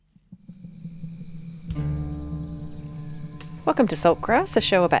Welcome to Saltgrass, a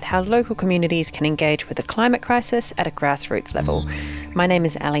show about how local communities can engage with the climate crisis at a grassroots level. My name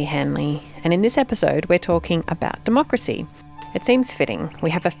is Ali Hanley, and in this episode we're talking about democracy. It seems fitting.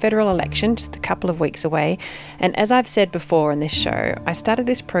 We have a federal election just a couple of weeks away, and as I've said before in this show, I started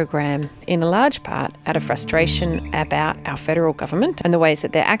this program in a large part out of frustration about our federal government and the ways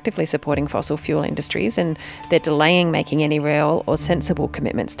that they're actively supporting fossil fuel industries and they're delaying making any real or sensible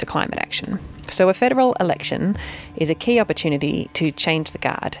commitments to climate action. So a federal election is a key opportunity to change the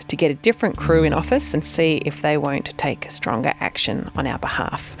guard, to get a different crew in office and see if they won't take stronger action on our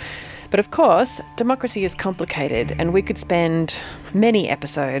behalf. But of course, democracy is complicated, and we could spend many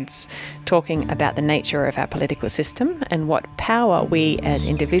episodes talking about the nature of our political system and what power we as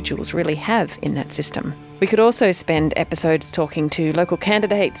individuals really have in that system. We could also spend episodes talking to local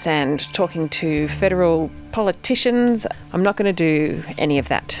candidates and talking to federal politicians. I'm not going to do any of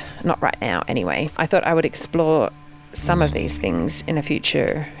that, not right now anyway. I thought I would explore some of these things in a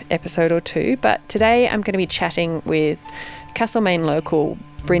future episode or two, but today I'm going to be chatting with Castlemaine local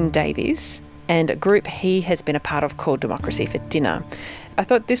Bryn Davies and a group he has been a part of called Democracy for Dinner. I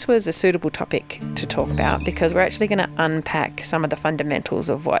thought this was a suitable topic to talk about because we're actually going to unpack some of the fundamentals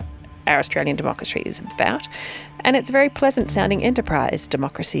of what our Australian democracy is about, and it's a very pleasant sounding enterprise,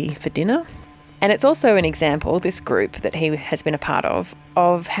 Democracy for Dinner. And it's also an example, this group that he has been a part of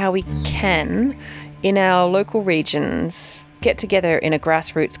how we can, in our local regions, get together in a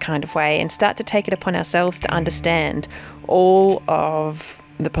grassroots kind of way and start to take it upon ourselves to understand all of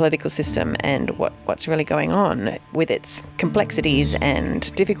the political system and what's really going on with its complexities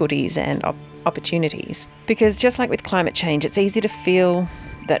and difficulties and opportunities. Because just like with climate change, it's easy to feel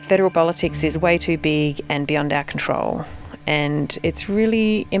that federal politics is way too big and beyond our control. And it's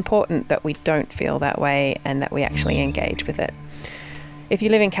really important that we don't feel that way and that we actually engage with it. If you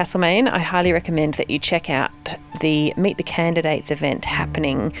live in Castlemaine, I highly recommend that you check out the Meet the Candidates event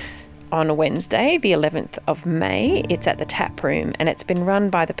happening on Wednesday, the 11th of May. It's at the Tap Room, and it's been run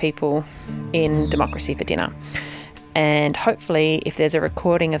by the people in Democracy for Dinner. And hopefully, if there's a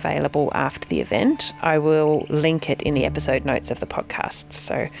recording available after the event, I will link it in the episode notes of the podcast.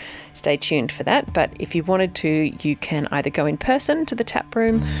 So stay tuned for that. But if you wanted to, you can either go in person to the Tap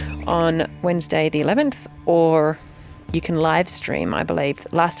Room on Wednesday the 11th, or you can live stream, I believe.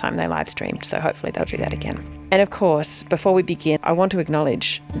 Last time they live streamed, so hopefully they'll do that again. And of course, before we begin, I want to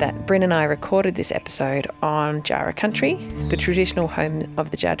acknowledge that Bryn and I recorded this episode on Jara country, the traditional home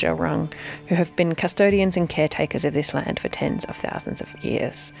of the Dja Dja Wurrung, who have been custodians and caretakers of this land for tens of thousands of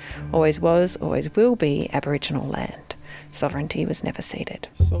years. Always was, always will be Aboriginal land. Sovereignty was never ceded.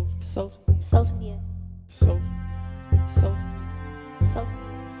 Salt of the earth. Salt.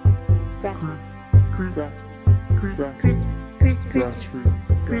 Grassroots.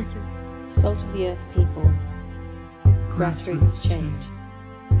 Salt of the earth people. Grassroots change.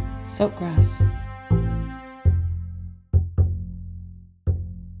 Saltgrass.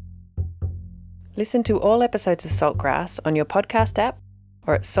 Listen to all episodes of Saltgrass on your podcast app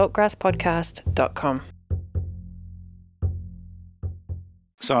or at saltgrasspodcast.com.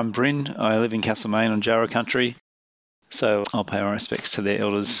 So I'm Bryn. I live in Castlemaine on Jara country. So I'll pay my respects to their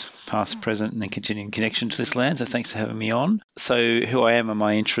elders, past, present, and a continuing connection to this land. So thanks for having me on. So who I am and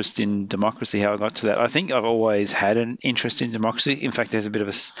my interest in democracy, how I got to that. I think I've always had an interest in democracy. In fact, there's a bit of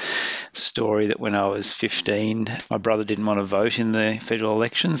a story that when I was 15, my brother didn't want to vote in the federal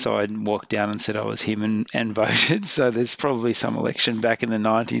election. So I walked down and said I was him and voted. So there's probably some election back in the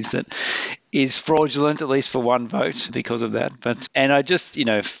 90s that is fraudulent, at least for one vote, because of that. And I just,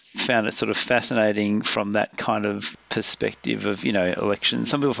 found it sort of fascinating from that kind of perspective of, elections.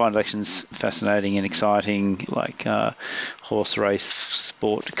 Some people find elections fascinating and exciting, like horse race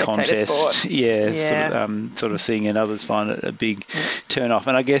sport Spectator contest, sport. sort of thing, and others find it a big turn off.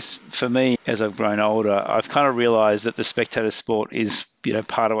 And I guess for me, as I've grown older, I've kind of realised that the spectator sport is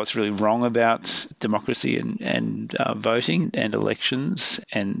part of what's really wrong about democracy and voting and elections.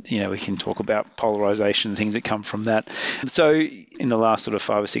 And, we can talk about polarisation and things that come from that. So in the last sort of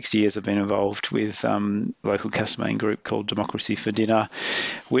 5 or 6 years, I've been involved with a local Castlemaine group called Democracy for Dinner,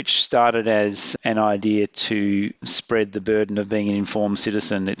 which started as an idea to spread the burden of being an informed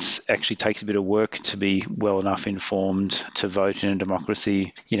citizen. It actually takes a bit of work to be well enough informed to vote in a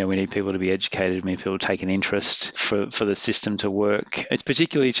democracy. We need people to be educated, we need people to take an interest for the system to work. It's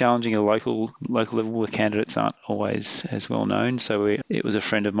particularly challenging at a local level where candidates aren't always as well known. So it was a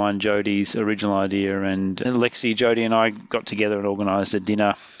friend of mine, Jodie's original idea, and Lexi, Jodie and I got together and organised a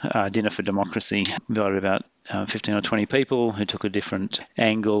dinner for democracy. We invited about 15 or 20 people who took a different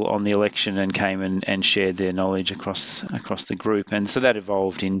angle on the election and came and shared their knowledge across the group. And so that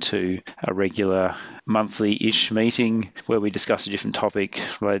evolved into a regular monthly-ish meeting where we discuss a different topic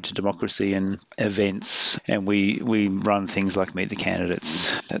related to democracy and events. And we run things like Meet the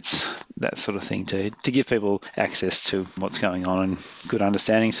Candidates, that sort of thing to give people access to what's going on and good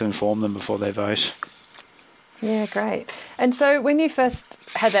understanding to inform them before they vote. Yeah, great. And so when you first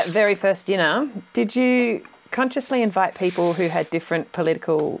had that very first dinner, did you consciously invite people who had different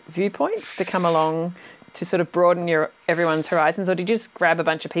political viewpoints to come along to sort of broaden everyone's horizons, or did you just grab a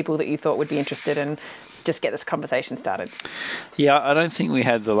bunch of people that you thought would be interested and just get this conversation started? Yeah, I don't think we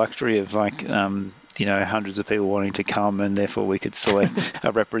had the luxury of hundreds of people wanting to come, and therefore we could select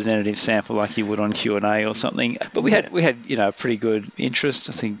a representative sample like you would on Q&A or something. But we had a pretty good interest.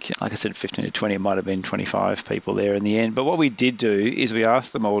 I think, like I said, 15 to 20, it might have been 25 people there in the end. But what we did do is we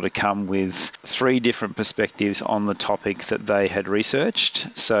asked them all to come with 3 different perspectives on the topic that they had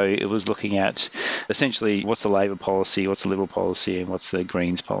researched. So it was looking at essentially what's the Labor policy, what's the Liberal policy, and what's the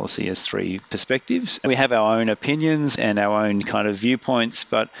Greens policy as 3 perspectives. And we have our own opinions and our own kind of viewpoints,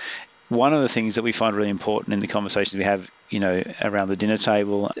 but one of the things that we find really important in the conversations we have, around the dinner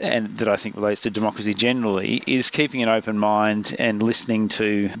table, and that I think relates to democracy generally, is keeping an open mind and listening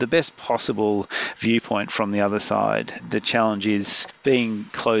to the best possible viewpoint from the other side. The challenge is being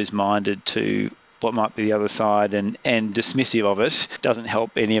closed-minded to what might be the other side and dismissive of it doesn't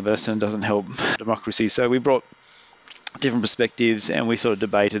help any of us and doesn't help democracy. So we brought different perspectives and we sort of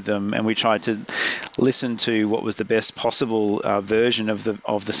debated them, and we tried to listen to what was the best possible version of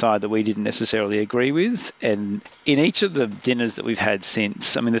the side that we didn't necessarily agree with. And in each of the dinners that we've had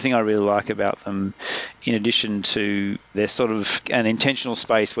since, I mean, the thing I really like about them, in addition to they're sort of an intentional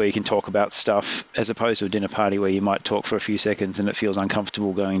space where you can talk about stuff, as opposed to a dinner party where you might talk for a few seconds and it feels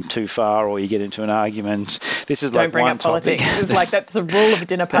uncomfortable going too far, or you get into an argument. This is don't bring one up politics. topic. It's like that's the rule of a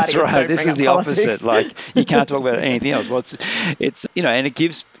dinner party. That's right. This is the politics. opposite. Like, you can't talk about anything else. And it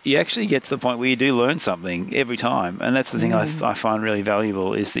gives, you actually get to the point where you do learn something every time. And that's the thing I find really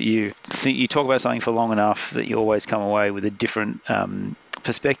valuable, is that you talk about something for long enough that you always come away with a different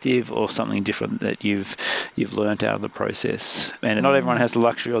perspective or something different that you've learned out of the process. And not everyone has the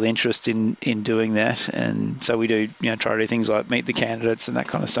luxury or the interest in doing that. And so we do, try to do things like Meet the Candidates and that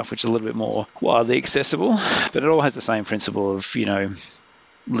kind of stuff, which is a little bit more widely accessible. But it all has the same principle of,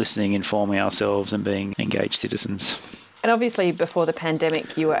 listening, informing ourselves and being engaged citizens. And obviously before the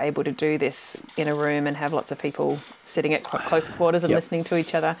pandemic, you were able to do this in a room and have lots of people sitting at close quarters and listening to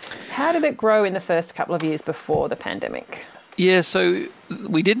each other. How did it grow in the first couple of years before the pandemic? Yeah, so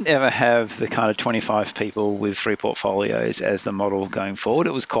we didn't ever have the kind of 25 people with 3 portfolios as the model going forward.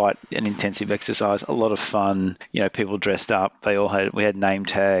 It was quite an intensive exercise, a lot of fun. People dressed up. We had name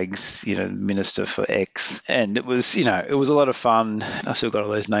tags, Minister for X, and it was a lot of fun. I still got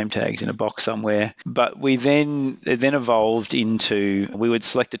all those name tags in a box somewhere. But it then evolved into, we would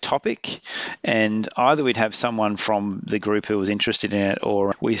select a topic, and either we'd have someone from the group who was interested in it,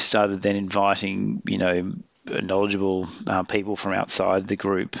 or we started then inviting, knowledgeable people from outside the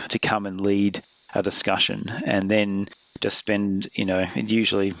group to come and lead a discussion, and then just spend, it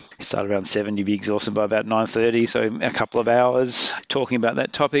usually started around 7, you'd be exhausted by about 9:30, so a couple of hours talking about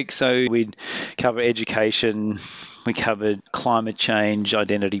that topic. So we'd cover education, we covered climate change,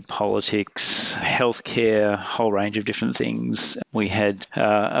 identity politics, healthcare, a whole range of different things. We had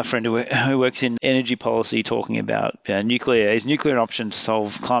a friend who works in energy policy talking about nuclear. Is nuclear an option to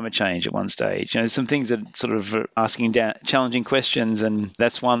solve climate change at one stage? Some things that sort of are asking challenging questions, and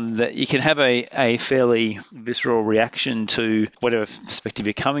that's one that you can have a fairly visceral reaction to whatever perspective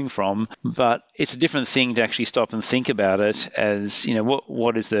you're coming from, but it's a different thing to actually stop and think about it as,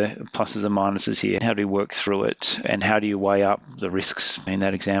 what is the pluses and minuses here? How do we work through it? And how do you weigh up the risks in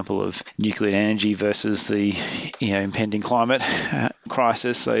that example of nuclear energy versus the impending climate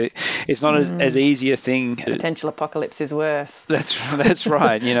crisis? So it's not as easy a thing. The potential apocalypse is worse. That's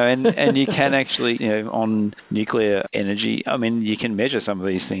right. And you can actually, on nuclear energy, I mean, you can measure some of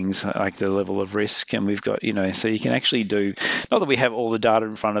these things, like the level of risk, and we've got, so you can actually do, not that we have all the data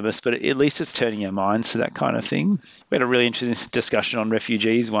in front of us, but at least it's turning our minds to that kind of thing. We had a really interesting discussion on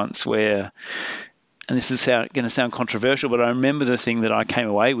refugees once where, and this is going to sound controversial, but I remember the thing that I came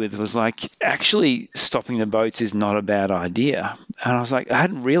away with was like, actually stopping the boats is not a bad idea. And I was like, I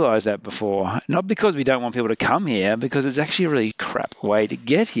hadn't realized that before. Not because we don't want people to come here, because it's actually a really crap way to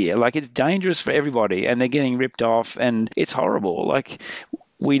get here. Like, it's dangerous for everybody and they're getting ripped off and it's horrible. Like,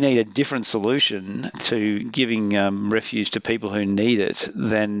 we need a different solution to giving refuge to people who need it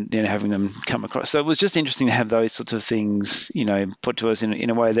than having them come across. So it was just interesting to have those sorts of things, put to us in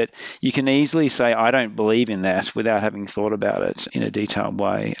a way that you can easily say, I don't believe in that, without having thought about it in a detailed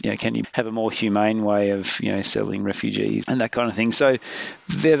way. Can you have a more humane way of, settling refugees and that kind of thing? So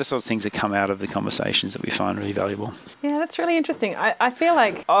they're the sort of things that come out of the conversations that we find really valuable. Yeah, that's really interesting. I feel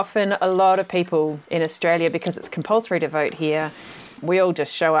like often a lot of people in Australia, because it's compulsory to vote here, we all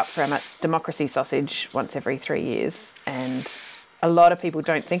just show up for a democracy sausage once every 3 years. And a lot of people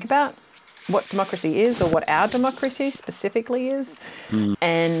don't think about what democracy is or what our democracy specifically is.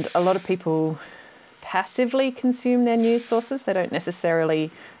 And a lot of people passively consume their news sources. They don't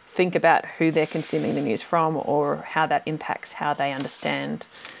necessarily think about who they're consuming the news from or how that impacts how they understand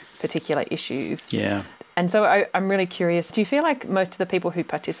particular issues. Yeah. And so I'm really curious, do you feel like most of the people who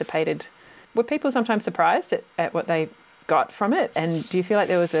participated, were people sometimes surprised at what they got from it? And do you feel like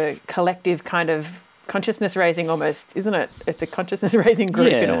there was a collective kind of consciousness raising almost, isn't it? It's a consciousness raising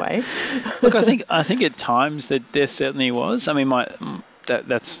group in a way. Look, I think at times that there certainly was. I mean,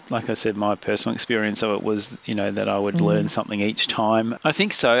 that's like I said, my personal experience of it was, that I would learn something each time. I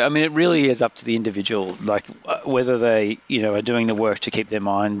think so. I mean, it really is up to the individual, like whether they, are doing the work to keep their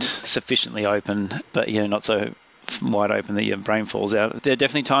mind sufficiently open, but, not so wide open that your brain falls out. There are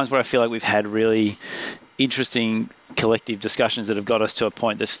definitely times where I feel like we've had really interesting collective discussions that have got us to a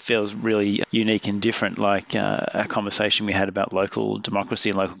point that feels really unique and different, like a conversation we had about local democracy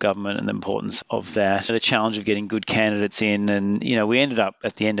and local government and the importance of that, the challenge of getting good candidates in. And, we ended up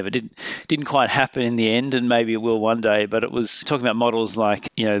at the end of it, didn't quite happen in the end, and maybe it will one day, but it was talking about models like,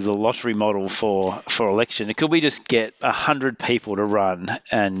 the lottery model for election. Could we just get 100 people to run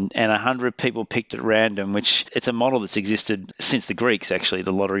and 100 people picked at random, which it's a model that's existed since the Greeks, actually,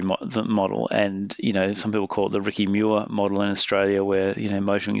 the lottery model. And, some people call it the Ricky Muir model in Australia, where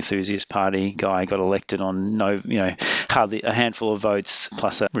motoring enthusiast party guy got elected on hardly a handful of votes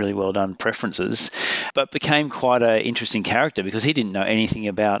plus a really well done preferences, but became quite an interesting character because he didn't know anything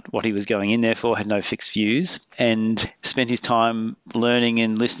about what he was going in there for, had no fixed views, and spent his time learning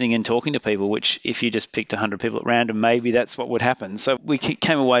and listening and talking to people, which if you just picked 100 people at random, maybe that's what would happen. So we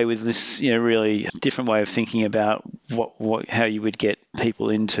came away with this really different way of thinking about how you would get people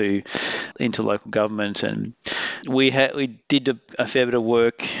into local government. And we did a fair bit of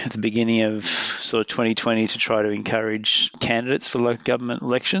work at the beginning of sort of 2020 to try to encourage candidates for local government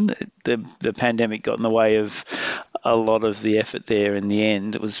election. The pandemic got in the way of a lot of the effort there in the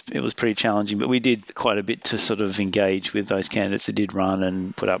end. It was pretty challenging, but we did quite a bit to sort of engage with those candidates that did run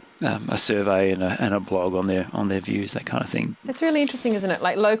and put up a survey and a blog on their views, that kind of thing. It's really interesting, isn't it?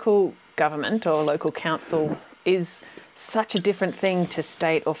 Like local government or local council is such a different thing to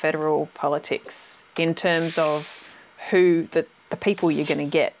state or federal politics in terms of who the people you're going to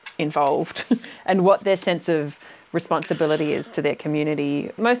get involved and what their sense of responsibility is to their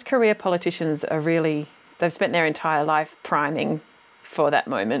community. Most career politicians are really, they've spent their entire life priming for that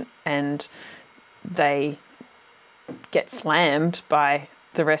moment, and they get slammed by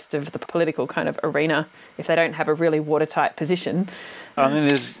the rest of the political kind of arena if they don't have a really watertight position. I mean,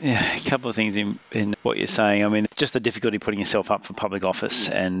 there's a couple of things in what you're saying. I mean, just the difficulty putting yourself up for public office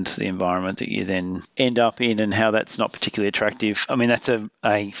and the environment that you then end up in and how that's not particularly attractive. I mean, that's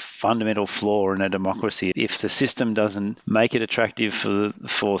a fundamental flaw in a democracy. If the system doesn't make it attractive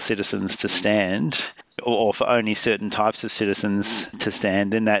for citizens to stand, or for only certain types of citizens to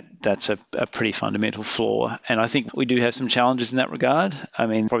stand, then that's a pretty fundamental flaw. And I think we do have some challenges in that regard. I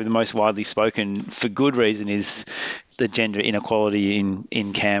mean, probably the most widely spoken, for good reason, is the gender inequality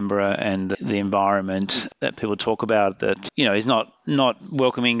in Canberra and the environment that people talk about that, is not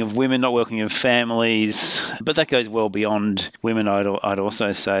welcoming of women, not welcoming of families. But that goes well beyond women, I'd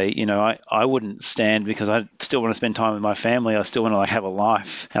also say. I wouldn't stand because I still want to spend time with my family. I still want to have a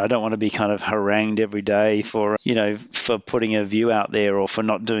life. And I don't want to be kind of harangued every day for putting a view out there or for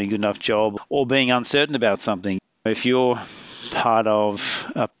not doing a good enough job or being uncertain about something. If you're part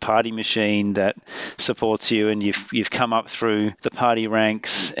of a party machine that supports you and you've come up through the party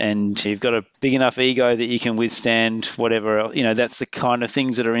ranks and you've got a big enough ego that you can withstand whatever, that's the kind of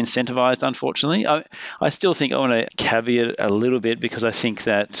things that are incentivized, unfortunately. I still think I want to caveat a little bit because I think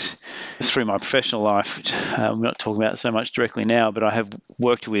that through my professional life, I'm not talking about it so much directly now, but I have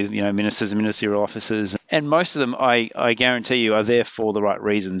worked with, ministers and ministerial officers, and most of them, I guarantee you, are there for the right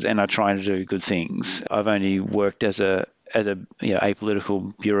reasons and are trying to do good things. I've only worked as a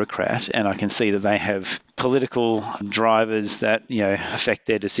apolitical bureaucrat, and I can see that they have political drivers that affect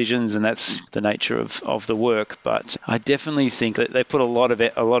their decisions, and that's the nature of the work. But I definitely think that they put a lot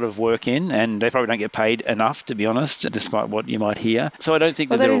of work in, and they probably don't get paid enough, to be honest, despite what you might hear. So I don't think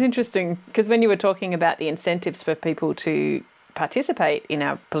that is interesting, because when you were talking about the incentives for people to participate in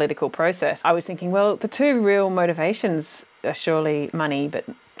our political process, I was thinking, well, the two real motivations are surely money, but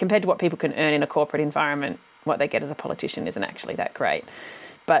compared to what people can earn in a corporate environment, what they get as a politician isn't actually that great.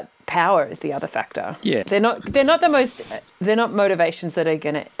 But power is the other factor. Yeah. They're not motivations that are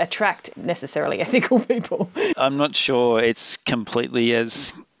going to attract necessarily ethical people. I'm not sure it's completely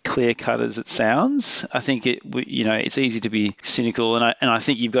as clear cut as it sounds. I think it's easy to be cynical, and I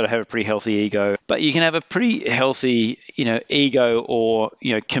think you've got to have a pretty healthy ego. But you can have a pretty healthy, ego or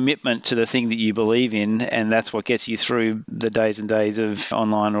commitment to the thing that you believe in, and that's what gets you through the days and days of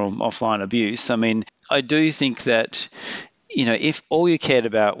online or offline abuse. I mean, I do think that if all you cared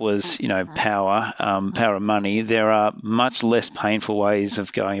about was, power and money, there are much less painful ways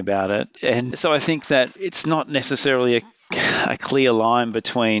of going about it. And so I think that it's not necessarily a clear line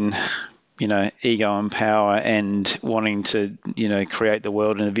between, ego and power and wanting to, create the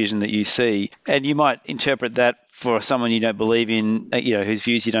world in the vision that you see. And you might interpret that for someone you don't believe in, whose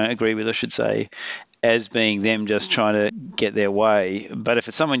views you don't agree with, I should say, as being them just trying to get their way. But if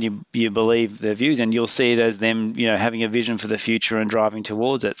it's someone you believe their views in, you'll see it as them, having a vision for the future and driving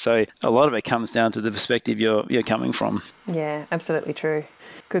towards it. So a lot of it comes down to the perspective you're coming from. Yeah, absolutely true.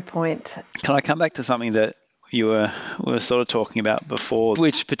 Good point. Can I come back to something that you were sort of talking about before,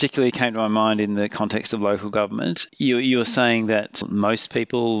 which particularly came to my mind in the context of local government? You were saying that most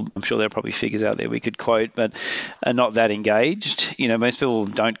people, I'm sure there are probably figures out there we could quote, but are not that engaged. Most people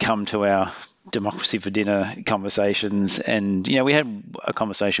don't come to our democracy for dinner conversations. And, we had a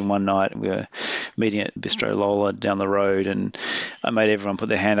conversation one night. We were meeting at Bistro Lola down the road, and I made everyone put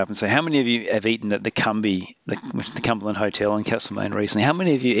their hand up and say, how many of you have eaten at the Cumberland Hotel in Castlemaine recently? How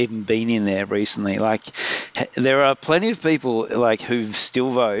many of you even been in there recently? Like, there are plenty of people who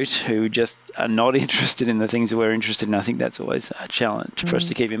still vote who just are not interested in the things that we're interested in. I think that's always a challenge for us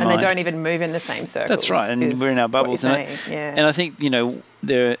to keep in mind. And they don't even move in the same circles. That's right. And we're in our bubbles. And I think,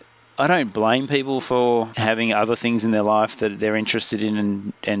 I don't blame people for having other things in their life that they're interested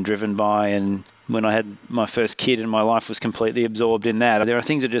in and driven by. And when I had my first kid and my life was completely absorbed in that, there are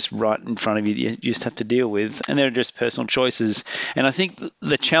things that are just right in front of you that you just have to deal with. And they're just personal choices. And I think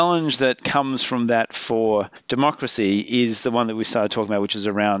the challenge that comes from that for democracy is the one that we started talking about, which is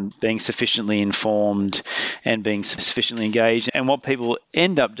around being sufficiently informed and being sufficiently engaged. And what people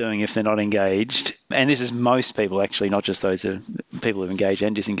end up doing if they're not engaged, and this is most people actually, not just those people who are engaged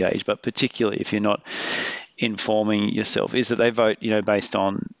and disengaged, but particularly if you're not informing yourself, is that they vote, based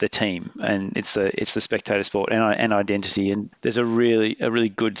on the team, and it's the spectator sport and identity. And there's a really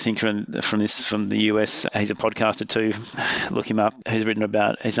good thinker from the US. He's a podcaster too. Look him up. Who's written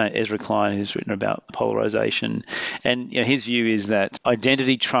about, his name Ezra Klein, who's written about polarization. And his view is that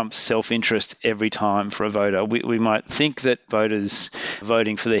identity trumps self-interest every time for a voter. We might think that voters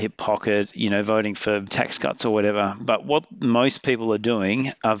voting for their hip pocket, voting for tax cuts or whatever, but what most people are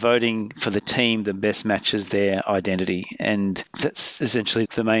doing are voting for the team that best matches their identity, and that's essentially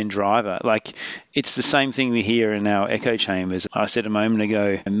the main driver. Like, it's the same thing we hear in our echo chambers. I said a moment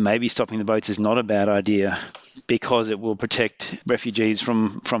ago, maybe stopping the boats is not a bad idea because it will protect refugees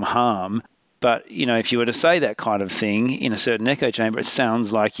from harm. But, if you were to say that kind of thing in a certain echo chamber, it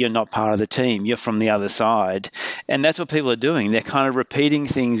sounds like you're not part of the team. You're from the other side. And that's what people are doing. They're kind of repeating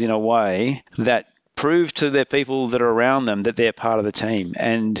things in a way that prove to the people that are around them that they're part of the team.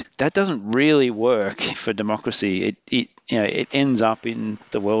 And that doesn't really work for democracy. It ends up in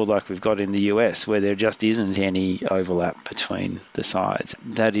the world like we've got in the US, where there just isn't any overlap between the sides.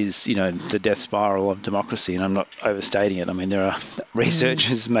 That is, the death spiral of democracy, and I'm not overstating it. I mean, there are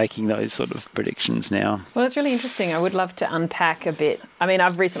researchers making those sort of predictions now. Well, it's really interesting. I would love to unpack a bit. I mean,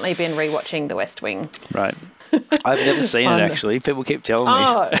 I've recently been rewatching The West Wing. Right. I've never seen it, actually. People keep telling me.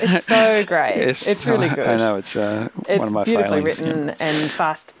 Oh, it's so great. Yes, it's really good. I know, it's one of my beautifully failings. Written and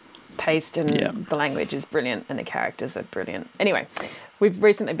fast-paced, and the language is brilliant and the characters are brilliant. Anyway, we've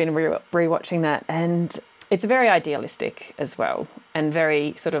recently been rewatching that, and it's very idealistic as well, and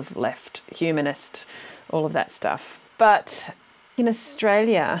very sort of left humanist, all of that stuff. But in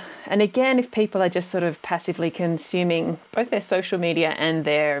Australia, and again, if people are just sort of passively consuming both their social media and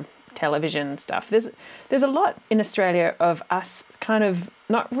their television stuff, there's a lot in Australia of us kind of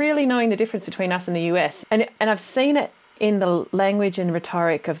not really knowing the difference between us and the US. And I've seen it in the language and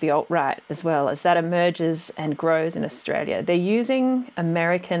rhetoric of the alt-right as well, as that emerges and grows in Australia. They're using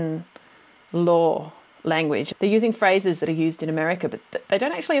American law language. They're using phrases that are used in America, but they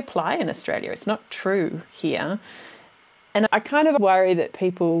don't actually apply in Australia. It's not true here. And I kind of worry that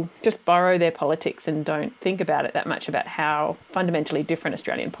people just borrow their politics and don't think about it that much, about how fundamentally different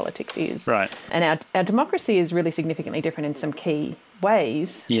Australian politics is. Right. And our democracy is really significantly different in some key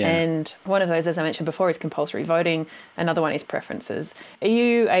ways. Yeah. And one of those, as I mentioned before, is compulsory voting. Another one is preferences. Are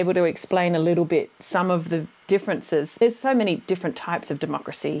you able to explain a little bit some of the differences? There's so many different types of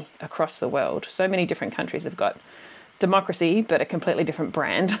democracy across the world. So many different countries have got democracy, but a completely different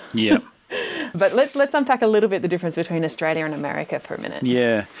brand. Yeah. But let's unpack a little bit the difference between Australia and America for a minute.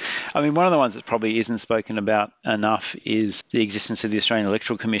 Yeah. I mean, one of the ones that probably isn't spoken about enough is the existence of the Australian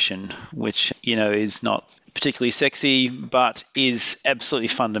Electoral Commission, which, is not particularly sexy, but is absolutely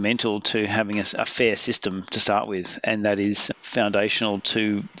fundamental to having a fair system to start with. And that is foundational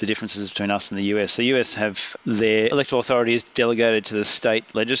to the differences between us and the US. The US have their electoral authority is delegated to the state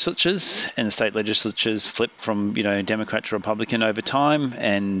legislatures, and the state legislatures flip from, Democrat to Republican over time.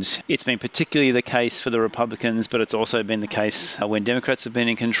 And it's been particularly the case for the Republicans, but it's also been the case when Democrats have been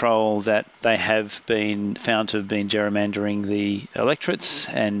in control that they have been found to have been gerrymandering the electorates.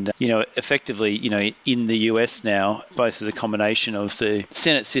 And, effectively, in the US now, both as a combination of the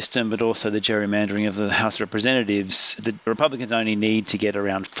Senate system but also the gerrymandering of the House of Representatives, the Republicans only need to get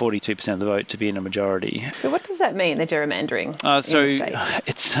around 42% of the vote to be in a majority. So what does that mean, the gerrymandering?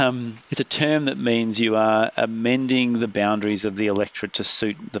 It's a term that means you are amending the boundaries of the electorate to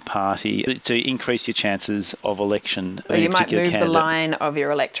suit the party, to increase your chances of election. So you might move the line of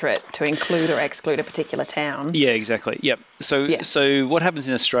your electorate to include or exclude a particular town. Yeah, exactly. Yep. So what happens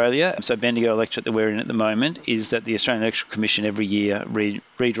in Australia, so Bendigo electorate that we're in at the moment, is that the Australian Electoral Commission every year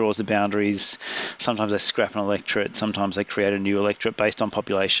redraws the boundaries. Sometimes they scrap an electorate, sometimes they create a new electorate based on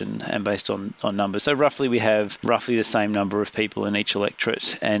population and based on numbers. So roughly we have the same number of people in each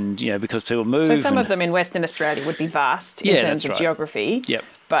electorate, and because people move. So some of them in Western Australia would be vast in terms of geography. Yep.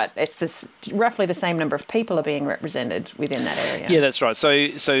 But it's roughly the same number of people are being represented within that area. Yeah, that's right.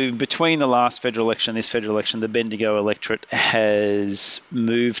 So between the last federal election and this federal election, the Bendigo electorate has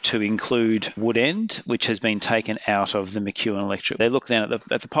moved to include Woodend, which has been taken out of the McEwen electorate. They look then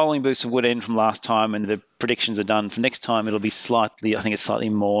at the polling booths of Woodend from last time, and the predictions are done for next time. It'll be slightly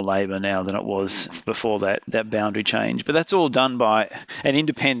more Labor now than it was before that boundary change. But that's all done by an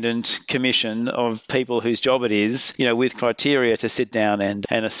independent commission of people whose job it is, with criteria to sit down and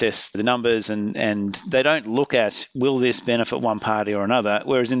assess the numbers, and they don't look at will this benefit one party or another,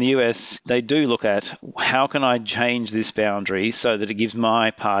 whereas in the US they do look at how can I change this boundary so that it gives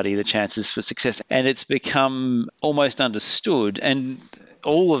my party the chances for success. And it's become almost understood, and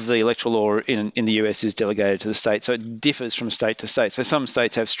all of the electoral law in the US is delegated to the state, so it differs from state to state. So some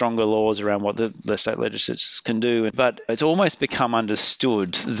states have stronger laws around what the state legislatures can do, but it's almost become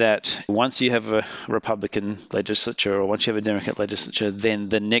understood that once you have a Republican legislature or once you have a Democrat legislature, then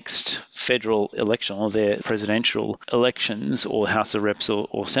the next federal election or their presidential elections or House of Reps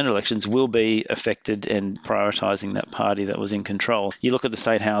or Senate elections will be affected and prioritising that party that was in control. You look at the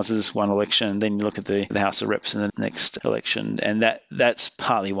state houses, one election, then you look at the House of Reps in the next election, and that's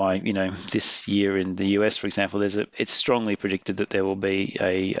partly why, this year in the US, for example, it's strongly predicted that there will be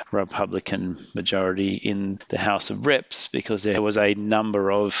a Republican majority in the House of Reps, because there was a number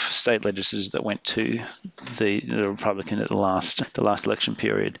of state legislatures that went to the Republican at the last election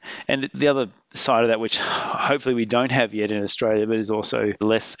period. And the other side of that, which hopefully we don't have yet in Australia, but is also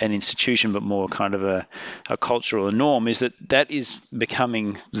less an institution but more kind of a cultural norm, is that is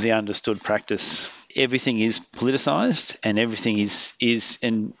becoming the understood practice. Everything is politicized, and everything is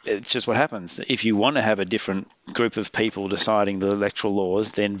and it's just what happens. If you want to have a different group of people deciding the electoral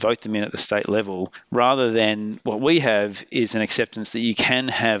laws, then vote them in at the state level, rather than what we have is an acceptance that you can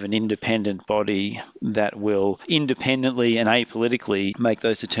have an independent body that will independently and apolitically make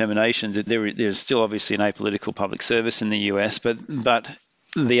those determinations. There's still obviously an apolitical public service in the US, but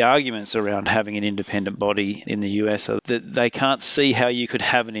the arguments around having an independent body in the US are that they can't see how you could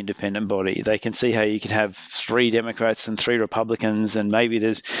have an independent body. They can see how you could have 3 Democrats and 3 Republicans, and maybe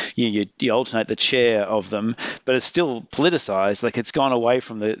there's you alternate the chair of them, but it's still politicized. Like, it's gone away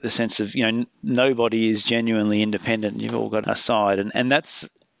from the sense of, nobody is genuinely independent. You've all got a side, and that's.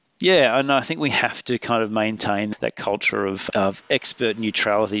 Yeah, and I think we have to kind of maintain that culture of expert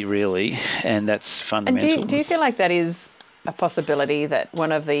neutrality, really, and that's fundamental. And do you feel like that is a possibility, that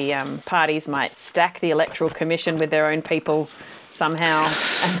one of the parties might stack the Electoral Commission with their own people somehow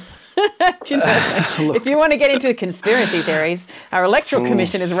Do you know, if you want to get into conspiracy theories, our electoral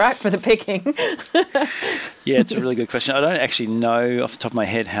commission is ripe for the picking. Yeah, it's a really good question. I don't actually know off the top of my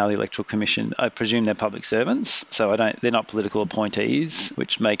head how the electoral commission. I presume they're public servants, so they're not political appointees,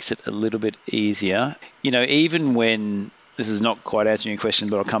 which makes it a little bit easier. Even when this is not quite answering your question,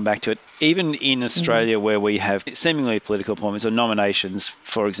 but I'll come back to it. Even in Australia, where we have seemingly political appointments or nominations,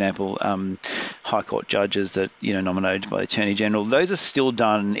 for example, High Court judges that nominated by the Attorney General, those are still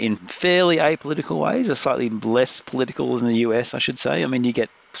done in fairly apolitical ways, or slightly less political than the US, I should say. I mean, you get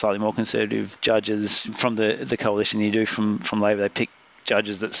slightly more conservative judges from the coalition than you do from Labor. They pick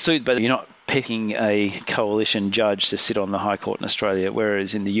judges that suit, but you're not picking a coalition judge to sit on the High Court in Australia,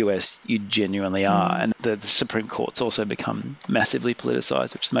 whereas in the US you genuinely are. And the Supreme Court's also become massively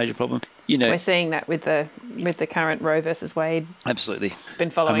politicised, which is a major problem. We're seeing that with the current Roe versus Wade. Absolutely. Been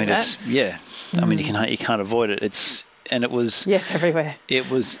following that. I mean, you can't avoid it. It's everywhere.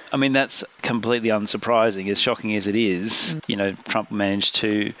 It was. I mean, that's completely unsurprising, as shocking as it is. Trump managed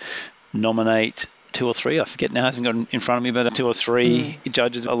to nominate 2 or 3, I forget now, I haven't got it in front of me, but 2 or 3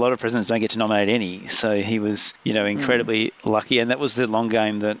 judges. A lot of presidents don't get to nominate any. So he was, incredibly lucky. And that was the long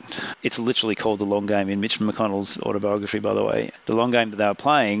game that, it's literally called the long game in Mitch McConnell's autobiography, by the way. The long game that they were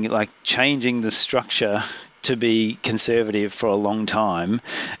playing, like changing the structure to be conservative for a long time,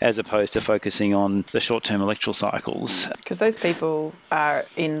 as opposed to focusing on the short-term electoral cycles. Because those people are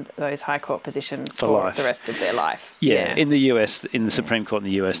in those high court positions for the rest of their life. Yeah. In the US, in the Supreme Court in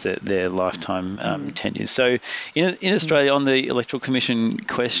the US, they're lifetime tenures. So in Australia, on the Electoral Commission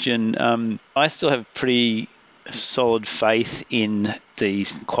question, I still have pretty solid faith in the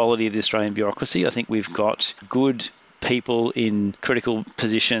quality of the Australian bureaucracy. I think we've got good people in critical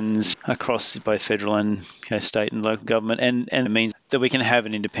positions across both federal and state and local government, and it means that we can have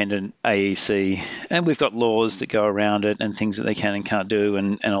an independent AEC, and we've got laws that go around it and things that they can and can't do,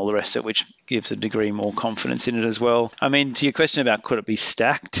 and all the rest of it, which gives a degree more confidence in it as well. I mean, to your question about could it be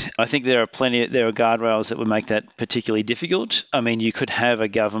stacked, I think there are guardrails that would make that particularly difficult. I mean, you could have a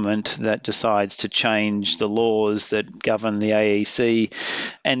government that decides to change the laws that govern the AEC,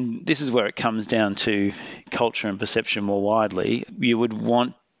 and this is where it comes down to culture and perception more widely. You would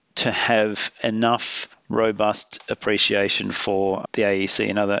want to have enough robust appreciation for the AEC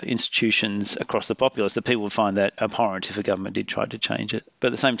and other institutions across the populace that people would find that abhorrent if a government did try to change it. But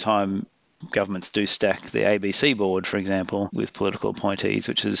at the same time, governments do stack the ABC board, for example, with political appointees,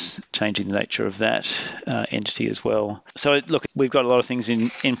 which is changing the nature of that entity as well. So, look, we've got a lot of things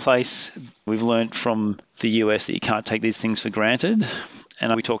in place. We've learned from the US that you can't take these things for granted.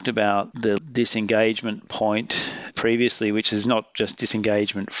 And we talked about the disengagement point previously, which is not just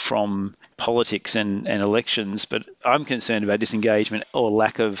disengagement from politics and elections, but I'm concerned about disengagement or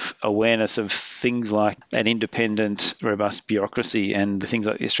lack of awareness of things like an independent, robust bureaucracy and the things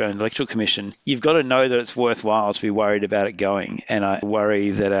like the Australian Electoral Commission. You've got to know that it's worthwhile to be worried about it going. And I worry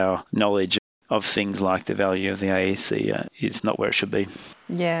that our knowledge of things like the value of the AEC is not where it should be.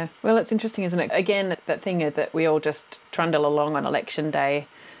 Yeah. Well, it's interesting, isn't it? Again, that thing that we all just trundle along on election day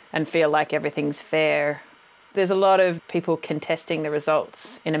and feel like everything's fair. There's a lot of people contesting the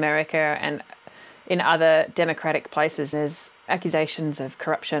results in America and in other democratic places. There's accusations of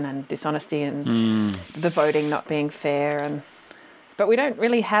corruption and dishonesty and the voting not being fair. But we don't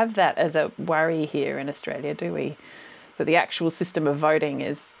really have that as a worry here in Australia, do we? That the actual system of voting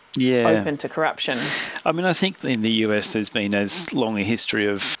is open to corruption. I mean, I think in the US there's been as long a history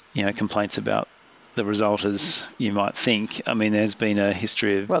of complaints about the result as you might think. I mean, there's been a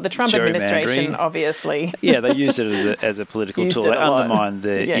history of the Trump administration, obviously. Yeah, they used it as a political tool. They undermined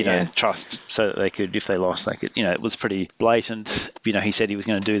the trust so that they could, if they lost, they could. It was pretty blatant. He said he was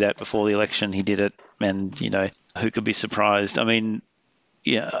going to do that before the election. He did it, and who could be surprised? I mean,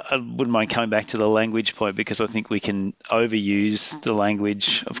 I wouldn't mind coming back to the language point, because I think we can overuse the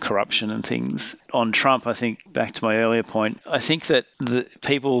language of corruption and things. On Trump, I think, back to my earlier point, I think that the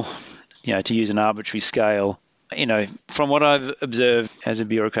people, to use an arbitrary scale, from what I've observed as a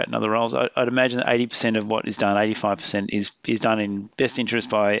bureaucrat in other roles, I'd imagine that 80% of what is done, 85% is done in best interest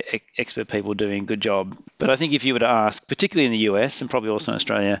by expert people doing a good job. But I think if you were to ask, particularly in the US and probably also in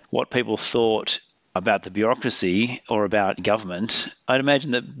Australia, what people thought about the bureaucracy or about government, I'd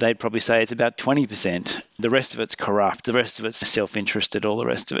imagine that they'd probably say it's about 20%. The rest of it's corrupt. The rest of it's self-interested, all the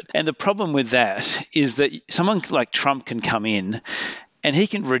rest of it. And the problem with that is that someone like Trump can come in and he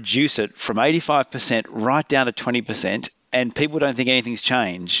can reduce it from 85% right down to 20%, and people don't think anything's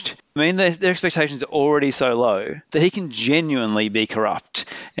changed. I mean, their expectations are already so low that he can genuinely be corrupt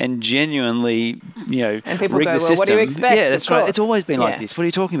and genuinely, and people rig go, the system. What do you expect? Yeah, that's right. It's always been like this. What are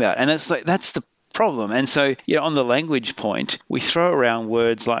you talking about? And it's like, that's problem. And so, on the language point, we throw around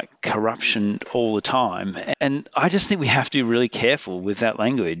words like corruption all the time. And I just think we have to be really careful with that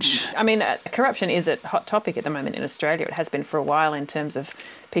language. I mean, corruption is a hot topic at the moment in Australia. It has been for a while in terms of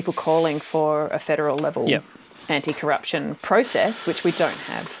people calling for a federal level anti-corruption process, which we don't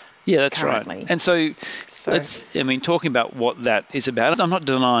have. Yeah, that's currently. Right. And so talking about what that is about, I'm not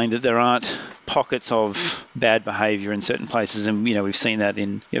denying that there aren't pockets of bad behaviour in certain places, and we've seen that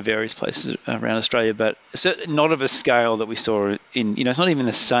in various places around Australia, but not of a scale that we saw in, it's not even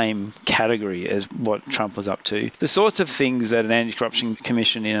the same category as what Trump was up to. The sorts of things that an anti-corruption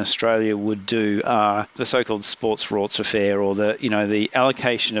commission in Australia would do are the so-called sports rorts affair, or the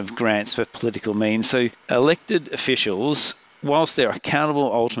allocation of grants for political means. So elected officials, whilst they're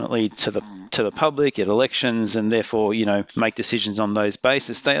accountable ultimately to the public at elections and therefore, make decisions on those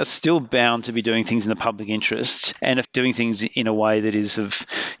basis, they are still bound to be doing things in the public interest and of doing things in a way that is of,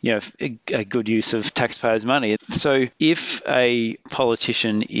 a good use of taxpayers' money. So if a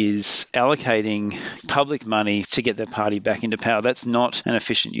politician is allocating public money to get their party back into power, that's not an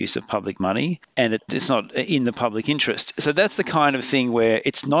efficient use of public money, and it's not in the public interest. So that's the kind of thing where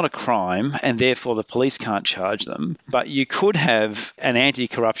it's not a crime and therefore the police can't charge them, but you could have an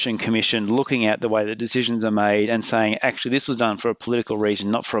anti-corruption commission looking at the way that decisions are made and saying, actually, this was done for a political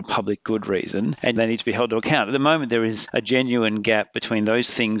reason, not for a public good reason, and they need to be held to account. At the moment, there is a genuine gap between those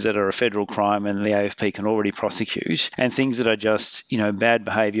things that are a federal crime and the AFP can already prosecute, and things that are just, bad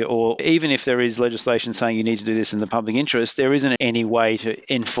behaviour, or even if there is legislation saying you need to do this in the public interest, there isn't any way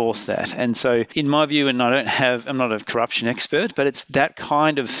to enforce that. And so, in my view, and I'm not a corruption expert, but it's that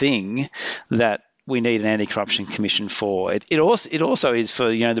kind of thing that we need an anti-corruption commission for. It also is for,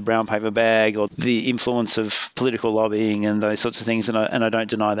 the brown paper bag or the influence of political lobbying and those sorts of things, and I don't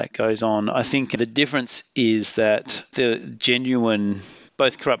deny that goes on. I think the difference is that the genuine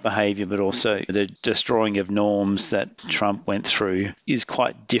both corrupt behaviour but also the destroying of norms that Trump went through is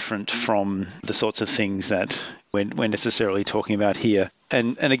quite different from the sorts of things that we're necessarily talking about here.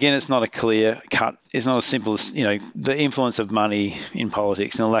 And again, it's not a clear cut. It's not as simple as, the influence of money in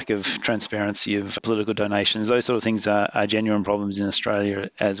politics and the lack of transparency of political donations. Those sort of things are genuine problems in Australia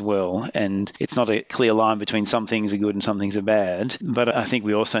as well. And it's not a clear line between some things are good and some things are bad. But I think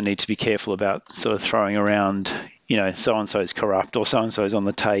we also need to be careful about sort of throwing around, so-and-so is corrupt or so-and-so is on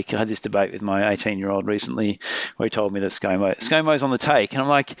the take. I had this debate with my 18-year-old recently where he told me that ScoMo's on the take. And I'm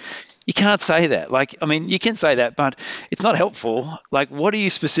like, you can't say that. You can say that, but it's not helpful. What are you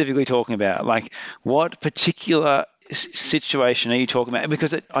specifically talking about? What particular situation are you talking about?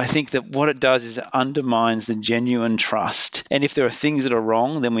 Because I think that what it does is it undermines the genuine trust. And if there are things that are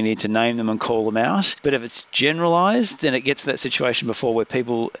wrong, then we need to name them and call them out. But if it's generalized, then it gets to that situation before where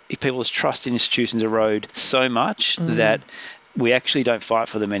people's trust in institutions erode so much that we actually don't fight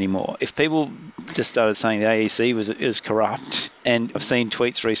for them anymore. If people just started saying the AEC is corrupt, and I've seen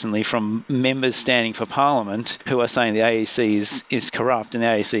tweets recently from members standing for Parliament who are saying the AEC is corrupt, and the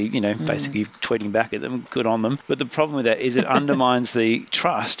AEC, basically tweeting back at them, good on them. But the problem with that is it undermines the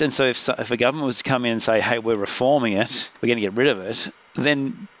trust. And so if a government was to come in and say, hey, we're reforming it, we're going to get rid of it,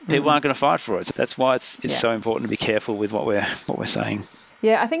 then people aren't going to fight for it. So that's why it's so important to be careful with what we're saying.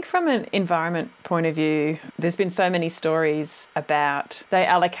 Yeah, I think from an environment point of view, there's been so many stories about they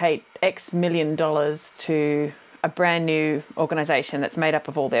allocate X million dollars to a brand new organisation that's made up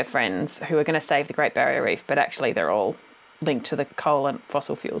of all their friends who are going to save the Great Barrier Reef, but actually they're all linked to the coal and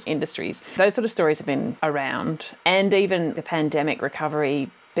fossil fuels industries. Those sort of stories have been around. And even the pandemic recovery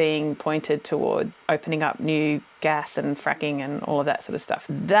being pointed toward opening up new gas and fracking and all of that sort of stuff.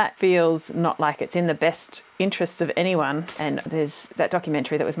 That feels not like it's in the best interests of anyone. And there's that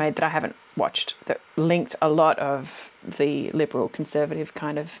documentary that was made that I haven't watched that linked a lot of the liberal conservative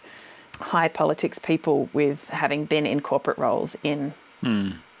kind of high politics people with having been in corporate roles in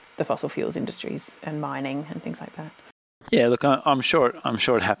the fossil fuels industries and mining and things like that. Yeah, look, I'm sure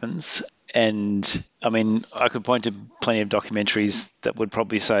it happens. And I could point to plenty of documentaries that would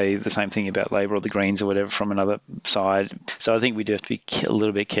probably say the same thing about Labor or the Greens or whatever from another side. So I think we do have to be a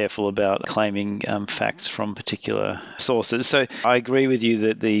little bit careful about claiming facts from particular sources. So I agree with you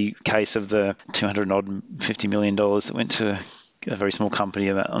that the case of the $250 million that went to a very small company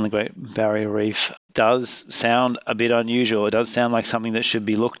on the Great Barrier Reef does sound a bit unusual. It does sound like something that should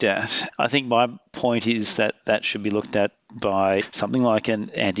be looked at. I think my point is that should be looked at by something like an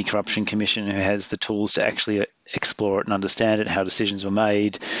anti-corruption commission who has the tools to actually explore it and understand it, how decisions were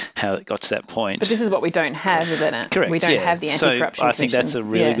made, how it got to that point. But this is what we don't have, isn't it? Correct. We don't have the anti-corruption commission. I think that's a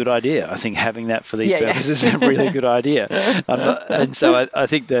really good idea. I think having that for these purposes is a really good idea. And so I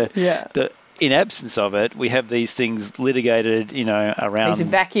think in absence of it, we have these things litigated, around... These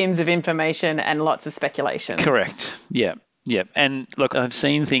vacuums of information and lots of speculation. Correct. Yeah. Yeah. And look, I've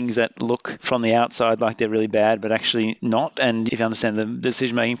seen things that look from the outside like they're really bad, but actually not. And if you understand the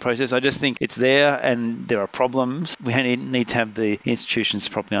decision-making process, I just think it's there and there are problems. We need to have the institutions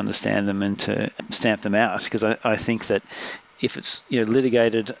to properly understand them and to stamp them out, because I think that if it's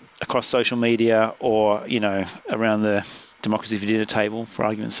litigated across social media or around the democracy for dinner table, for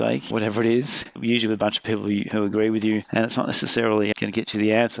argument's sake, whatever it is, usually with a bunch of people who agree with you, and it's not necessarily going to get you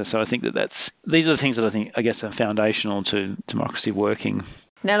the answer. So I think these are the things that I guess are foundational to democracy working.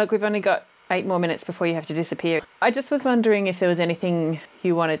 Now look, we've only got 8 more minutes before you have to disappear. I just was wondering if there was anything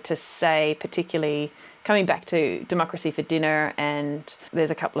you wanted to say, particularly coming back to Democracy for Dinner, and there's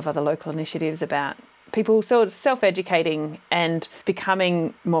a couple of other local initiatives about people sort of self-educating and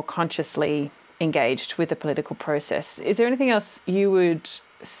becoming more consciously engaged with the political process. Is there anything else you would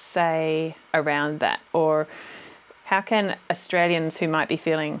say around that? Or how can Australians who might be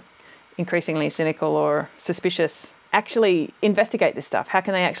feeling increasingly cynical or suspicious actually investigate this stuff? How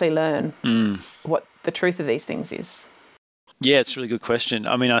can they actually learn what the truth of these things is? Yeah, it's a really good question.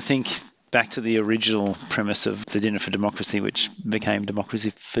 I mean, I think back to the original premise of the Dinner for Democracy, which became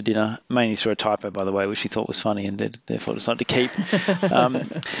Democracy for Dinner, mainly through a typo, by the way, which he thought was funny and therefore decided to keep.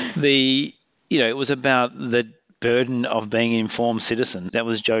 It was about the burden of being an informed citizen. That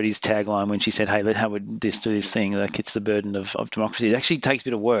was Jodie's tagline when she said, hey, how would this do this thing? Like, it's the burden of democracy. It actually takes a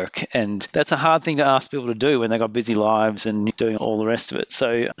bit of work, and that's a hard thing to ask people to do when they've got busy lives and doing all the rest of it.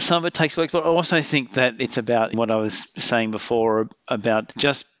 So some of it takes work, but I also think that it's about what I was saying before about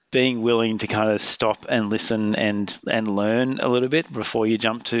just being willing to kind of stop and listen and learn a little bit before you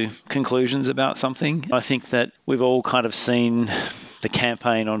jump to conclusions about something. I think that we've all kind of seen the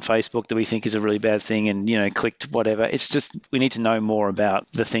campaign on Facebook that we think is a really bad thing and, clicked whatever. It's just we need to know more about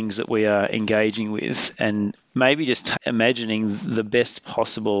the things that we are engaging with, and maybe just imagining the best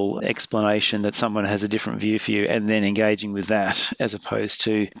possible explanation that someone has a different view for you, and then engaging with that as opposed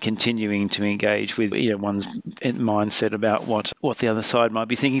to continuing to engage with one's mindset about what the other side might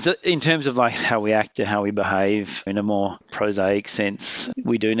be thinking. So in terms of like how we act or how we behave in a more prosaic sense,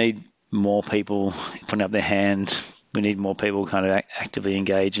 we do need more people putting up their hand. We need more people kind of actively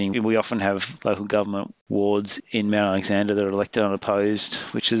engaging. We often have local government wards in Mount Alexander that are elected unopposed,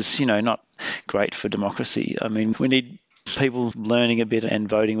 which is, not great for democracy. I mean, we need people learning a bit and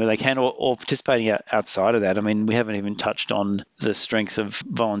voting where they can, or participating outside of that. I mean, we haven't even touched on the strength of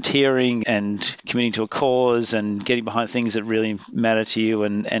volunteering and committing to a cause and getting behind things that really matter to you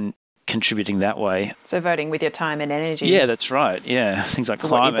and contributing that way. So voting with your time and energy. Yeah, that's right. Yeah, things like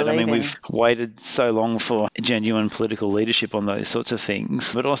climate. I mean, we've waited so long for genuine political leadership on those sorts of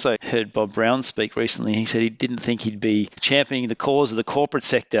things. But also heard Bob Brown speak recently. He said he didn't think he'd be championing the cause of the corporate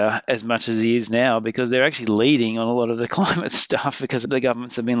sector as much as he is now, because they're actually leading on a lot of the climate stuff because the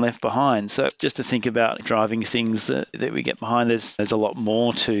governments have been left behind. So just to think about driving things that we get behind, there's a lot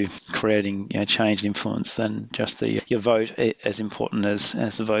more to creating change and influence than just your vote, as important as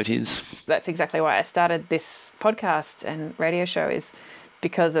the vote is. That's exactly why I started this podcast and radio show, is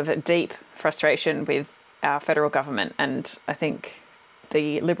because of a deep frustration with our federal government. And I think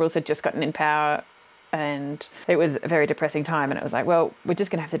the Liberals had just gotten in power and it was a very depressing time. And it was like, well, we're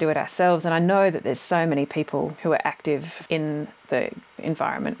just going to have to do it ourselves. And I know that there's so many people who are active in the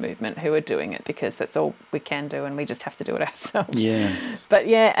environment movement who are doing it because that's all we can do and we just have to do it ourselves. Yeah. But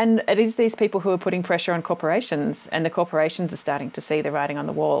yeah, and it is these people who are putting pressure on corporations, and the corporations are starting to see the writing on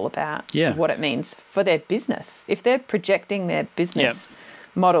the wall about what it means for their business. If they're projecting their business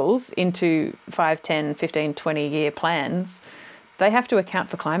models into 5, 10, 15, 20-year plans, they have to account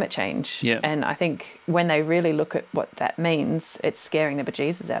for climate change. Yeah. And I think when they really look at what that means, it's scaring the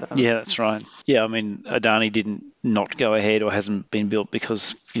bejesus out of them. Yeah, that's right. Yeah, I mean, Adani didn't not go ahead or hasn't been built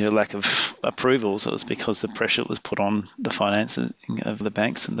because lack of approvals. It was because the pressure was put on the financing of the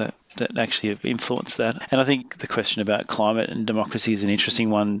banks and that actually have influenced that. And I think the question about climate and democracy is an interesting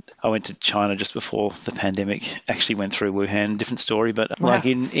one. I went to China just before the pandemic, actually went through Wuhan, different story, but like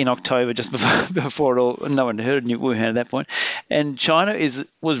in October, just before it all, no one heard of Wuhan at that point. And China it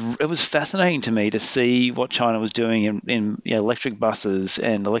was fascinating to me to see what China was doing in electric buses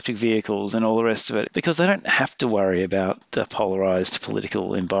and electric vehicles and all the rest of it, because they don't have to worry about the polarised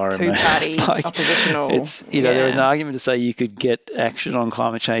political environment. Two-party oppositional. It's, there is an argument to say you could get action on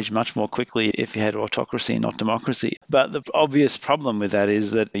climate change much more quickly if you had autocracy and not democracy. But the obvious problem with that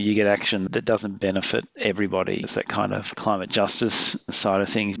is that you get action that doesn't benefit everybody. It's that kind of climate justice side of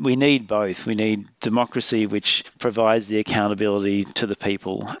things. We need both. We need democracy, which provides the accountability to the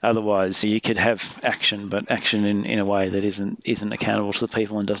people. Otherwise, you could have action, but action in a way that isn't accountable to the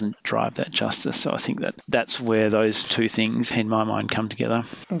people and doesn't drive that justice. So I think that's where those two things, in my mind, come together.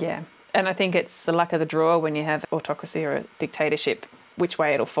 Yeah. And I think it's the luck of the draw when you have autocracy or a dictatorship, which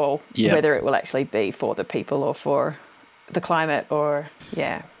way it'll fall, whether it will actually be for the people or for the climate or,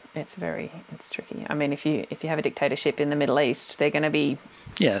 it's tricky. I mean, if you have a dictatorship in the Middle East, they're going to be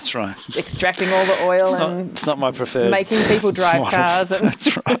that's right, extracting all the oil it's not my preferred making people drive cars.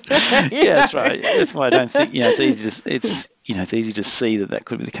 That's right. That's right. That's why I don't think it's easy to see that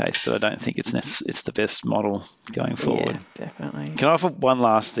could be the case, but I don't think it's the best model going forward. Yeah, definitely. Can I offer one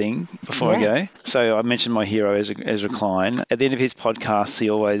last thing before I go? So I mentioned my hero, Ezra Klein. At the end of his podcast, he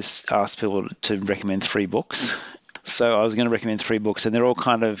always asks people to recommend 3 books. So I was going to recommend 3 books, and they're all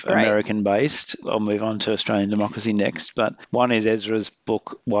kind of American-based. I'll move on to Australian democracy next. But one is Ezra's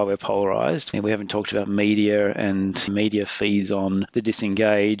book, Why We're Polarised. We haven't talked about media, and media feeds on the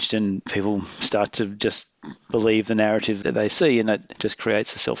disengaged, and people start to just believe the narrative that they see, and it just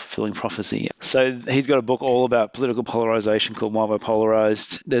creates a self-fulfilling prophecy. So he's got a book all about political polarisation called Why We're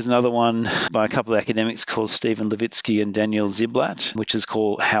Polarised. There's another one by a couple of academics called Stephen Levitsky and Daniel Ziblatt, which is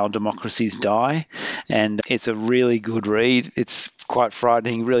called How Democracies Die, and it's a really good read. It's quite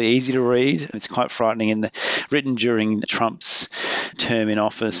frightening, really easy to read. It's quite frightening, and written during Trump's term in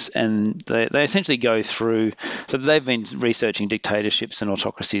office, and they essentially go through, so they've been researching dictatorships and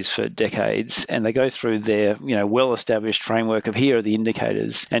autocracies for decades, and they go through their well-established framework of here are the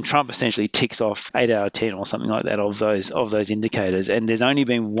indicators, and Trump essentially ticks off 8 out of 10 or something like that of those indicators, and there's only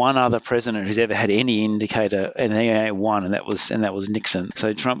been one other president who's ever had any indicator, and he only had one, and that was Nixon.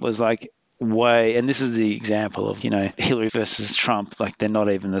 So Trump was like, and this is the example of, Hillary versus Trump, like they're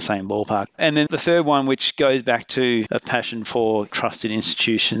not even the same ballpark. And then the third one, which goes back to a passion for trusted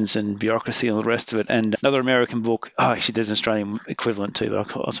institutions and bureaucracy and the rest of it. And another American book, actually there's an Australian equivalent too,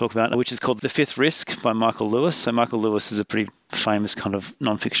 but I'll talk about it, which is called The Fifth Risk by Michael Lewis. So Michael Lewis is a pretty famous kind of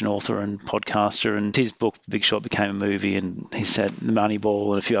non-fiction author and podcaster, and his book Big Short became a movie, and he's had Moneyball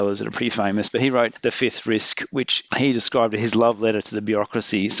and a few others that are pretty famous, but he wrote The Fifth Risk, which he described as his love letter to the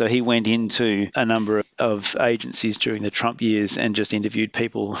bureaucracy. So he went into a number of agencies during the Trump years and just interviewed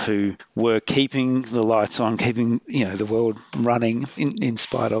people who were keeping the lights on, keeping the world running in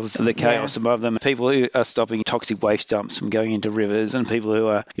spite of the chaos above them, people who are stopping toxic waste dumps from going into rivers, and people who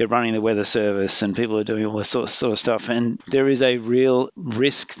are running the weather service, and people who are doing all this sort of stuff. And there is a real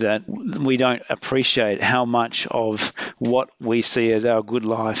risk that we don't appreciate how much of what we see as our good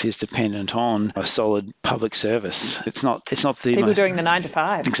life is dependent on a solid public service. It's not the people doing the 9 to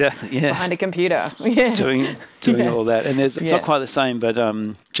 5 exactly behind a computer doing all that. And it's not quite the same, but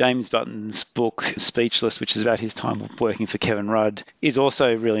James Button's book Speechless, which is about his time working for Kevin Rudd, is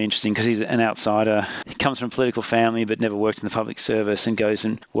also really interesting because he's an outsider. He comes from a political family but never worked in the public service, and goes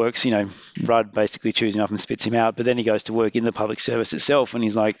and works, Rudd basically chews him up and spits him out, but then he goes to work in the public service itself, and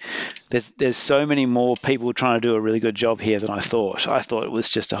he's like, there's so many more people trying to do a really good job here than I thought. I thought it was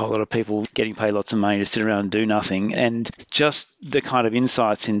just a whole lot of people getting paid lots of money to sit around and do nothing. And just the kind of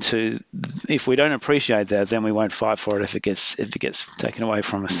insights into, if we don't appreciate that, then we won't fight for it if it gets taken away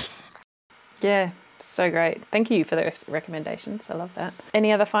from us. Yeah, so great. Thank you for those recommendations. I love that.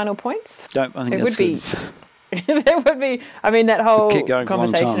 Any other final points? I think that's good. There would be, that whole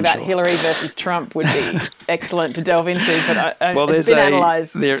conversation about Hillary versus Trump would be excellent to delve into, but it's been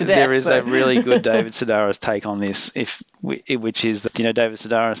analysed to death. There is a really good David Sedaris take on this, which is that, David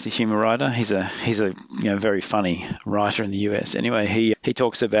Sedaris, the humour writer, he's a very funny writer in the US. Anyway, he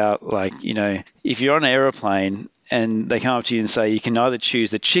talks about, if you're on an aeroplane and they come up to you and say you can either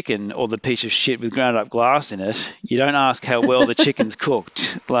choose the chicken or the piece of shit with ground up glass in it, you don't ask how well the chicken's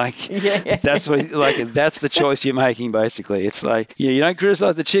cooked. That's the choice you're making, basically. It's like, you don't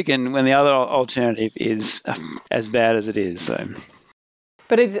criticize the chicken when the other alternative is as bad as it is. So.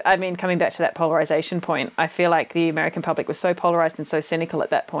 But coming back to that polarization point, I feel like the American public was so polarized and so cynical at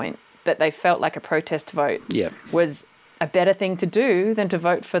that point that they felt like a protest vote was a better thing to do than to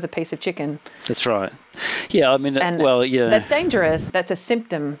vote for the piece of chicken. That's right. Yeah, I mean, that's dangerous. That's a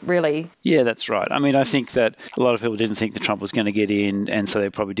symptom, really. Yeah, that's right. I mean, I think that a lot of people didn't think that Trump was going to get in, and so they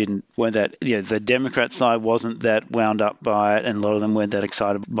probably weren't that, the Democrat side wasn't that wound up by it, and a lot of them weren't that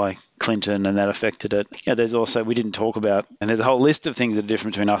excited by Clinton, and that affected it. There's also, we didn't talk about, and there's a whole list of things that are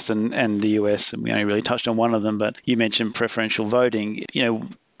different between us and the US, and we only really touched on one of them, but you mentioned preferential voting.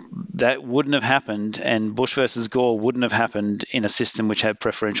 That wouldn't have happened, and Bush versus Gore wouldn't have happened in a system which had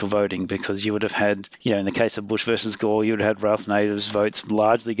preferential voting, because you would have had, in the case of Bush versus Gore, you would have had Ralph Nader's votes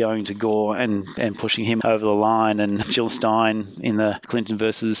largely going to Gore and pushing him over the line, and Jill Stein in the Clinton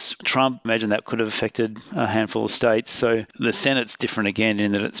versus Trump. Imagine that could have affected a handful of states. So the Senate's different again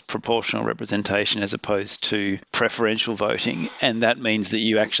in that it's proportional representation as opposed to preferential voting, and that means that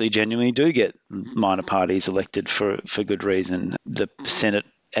you actually genuinely do get minor parties elected for good reason. The Senate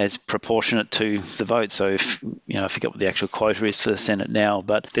as proportionate to the vote. So if, I forget what the actual quota is for the Senate now,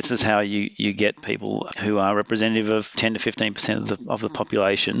 but this is how you get people who are representative of 10 to 15% of the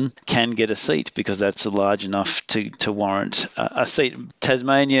population can get a seat, because that's large enough to warrant a seat.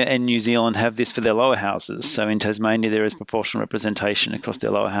 Tasmania and New Zealand have this for their lower houses. So in Tasmania, there is proportional representation across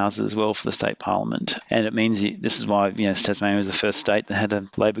their lower houses as well for the state parliament. And it means this is why, Tasmania was the first state that had a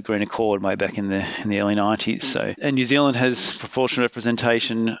Labor-Green Accord way back in the early 90s. So, and New Zealand has proportional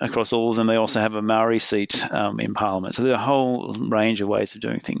representation across all of them. They also have a Maori seat in Parliament. So there are a whole range of ways of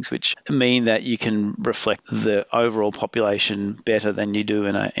doing things which mean that you can reflect the overall population better than you do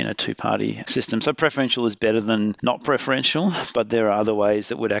in a two-party system. So preferential is better than not preferential, but there are other ways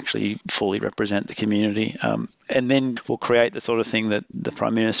that would actually fully represent the community. And then we'll create the sort of thing that the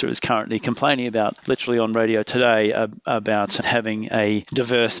Prime Minister is currently complaining about, literally on radio today, about having a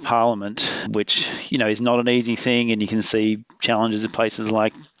diverse Parliament, which, is not an easy thing, and you can see challenges in places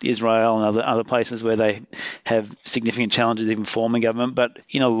like Israel and other places where they have significant challenges even forming government. But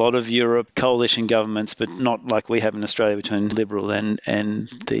in a lot of Europe, coalition governments, but not like we have in Australia between Liberal and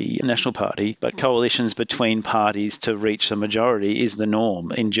the National Party, but coalitions between parties to reach a majority is the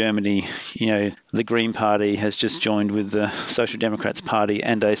norm. In Germany, the Green Party has just joined with the Social Democrats Party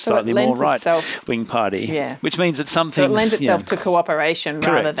and a slightly more right-wing party, which means that some things... So it lends itself to cooperation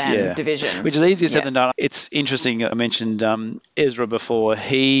rather than division. Which is easier said than done. It's interesting, I mentioned Ezra before.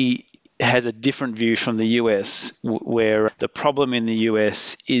 He has a different view from the US, where the problem in the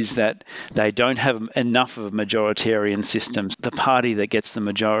US is that they don't have enough of a majoritarian system. The party that gets the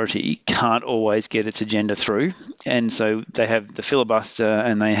majority can't always get its agenda through. And so they have the filibuster,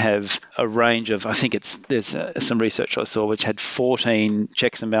 and they have a range of, I think there's some research I saw which had 14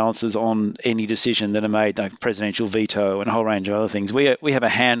 checks and balances on any decision that are made, like presidential veto and a whole range of other things. We have a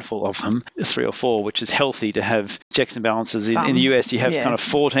handful of them, 3 or 4, which is healthy to have checks and balances. In the US, you have kind of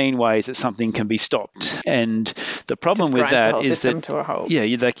 14 ways that something can be stopped. And the problem with that is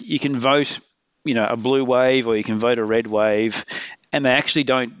that you can vote, a blue wave, or you can vote a red wave, and they actually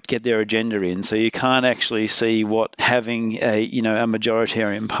don't get their agenda in. So you can't actually see what having a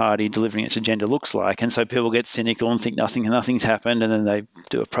majoritarian party delivering its agenda looks like. And so people get cynical and think nothing's happened, and then they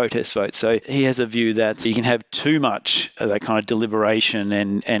do a protest vote. So he has a view that you can have too much of that kind of deliberation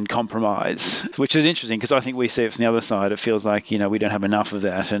and compromise, which is interesting, because I think we see it from the other side. It feels like, we don't have enough of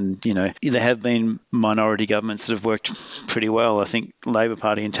that. And, there have been minority governments that have worked pretty well. I think Labor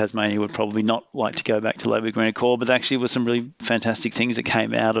Party in Tasmania would probably not like to go back to Labor-Green Accord, but there actually was some really fantastic things that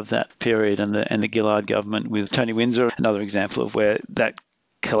came out of that period, and the Gillard government with Tony Windsor, another example of where that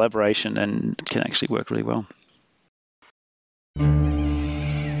collaboration can actually work really well.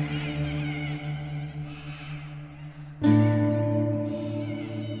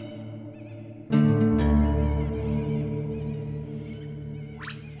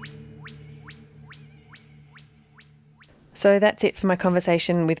 So that's it for my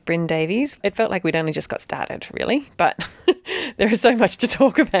conversation with Bryn Davies. It felt like we'd only just got started, really, but there is so much to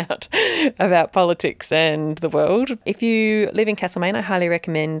talk about politics and the world. If you live in Castlemaine, I highly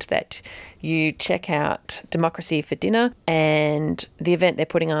recommend that you check out Democracy for Dinner and the event they're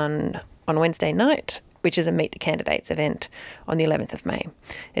putting on Wednesday night, which is a Meet the Candidates event on the 11th of May.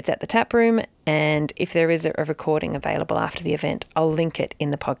 It's at the Tap Room, and if there is a recording available after the event, I'll link it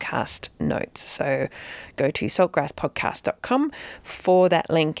in the podcast notes. So go to saltgrasspodcast.com for that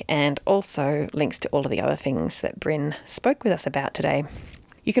link, and also links to all of the other things that Bryn spoke with us about today.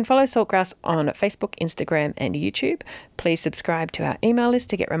 You can follow Saltgrass on Facebook, Instagram and YouTube. Please subscribe to our email list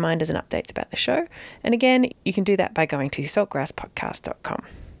to get reminders and updates about the show. And again, you can do that by going to saltgrasspodcast.com.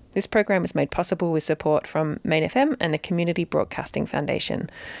 This program is made possible with support from Main FM and the Community Broadcasting Foundation.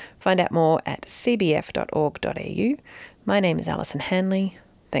 Find out more at cbf.org.au. My name is Alison Hanley.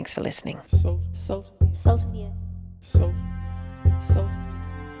 Thanks for listening. Salt of the earth. Salt. Salt.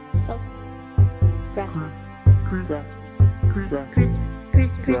 Salt. Grassroots.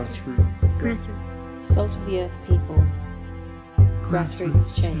 Grassroots. Salt of the earth people.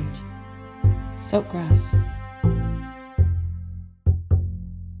 Grassroots change. Saltgrass.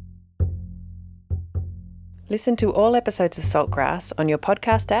 Listen to all episodes of Saltgrass on your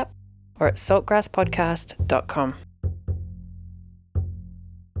podcast app or at saltgrasspodcast.com.